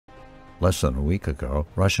Less than a week ago,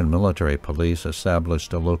 Russian military police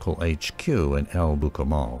established a local HQ in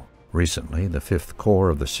El-Bukamal. Recently, the 5th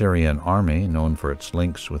Corps of the Syrian army, known for its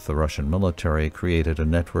links with the Russian military, created a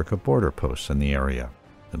network of border posts in the area.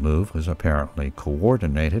 The move was apparently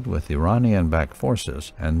coordinated with Iranian-backed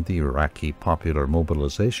forces and the Iraqi Popular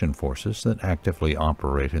Mobilization Forces that actively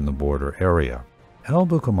operate in the border area.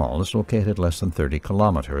 El-Bukamal is located less than 30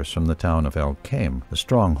 kilometers from the town of El-Kaim, the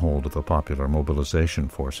stronghold of the Popular Mobilization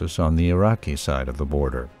Forces on the Iraqi side of the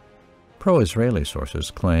border. Pro-Israeli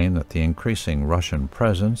sources claim that the increasing Russian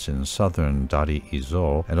presence in southern Dadi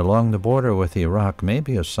Izo and along the border with Iraq may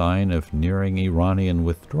be a sign of nearing Iranian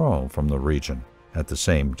withdrawal from the region. At the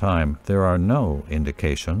same time, there are no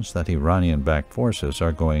indications that Iranian-backed forces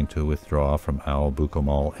are going to withdraw from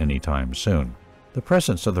Al-Bukamal anytime soon. The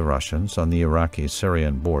presence of the Russians on the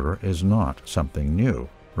Iraqi-Syrian border is not something new.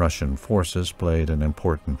 Russian forces played an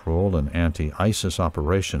important role in anti-ISIS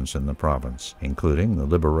operations in the province, including the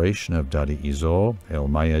liberation of Dadi Izo, El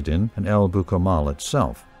Mayadin, and El-Bukamal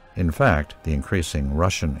itself. In fact, the increasing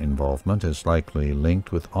Russian involvement is likely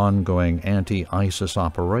linked with ongoing anti-ISIS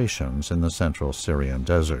operations in the central Syrian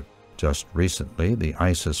desert. Just recently, the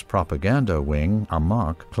ISIS propaganda wing,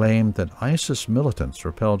 Amaq, claimed that ISIS militants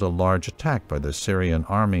repelled a large attack by the Syrian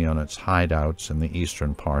army on its hideouts in the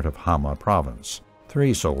eastern part of Hama province.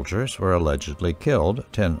 3 soldiers were allegedly killed,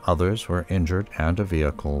 10 others were injured, and a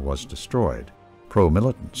vehicle was destroyed.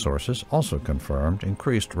 Pro-militant sources also confirmed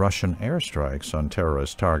increased Russian airstrikes on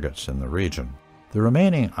terrorist targets in the region. The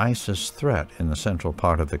remaining ISIS threat in the central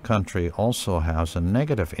part of the country also has a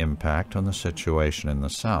negative impact on the situation in the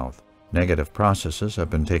south. Negative processes have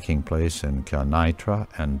been taking place in Quneitra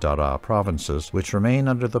and Daraa provinces, which remain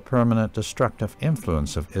under the permanent destructive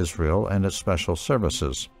influence of Israel and its special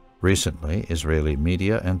services. Recently, Israeli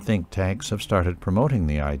media and think tanks have started promoting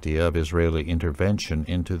the idea of Israeli intervention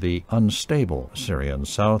into the unstable Syrian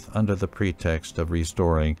south under the pretext of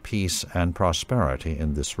restoring peace and prosperity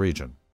in this region.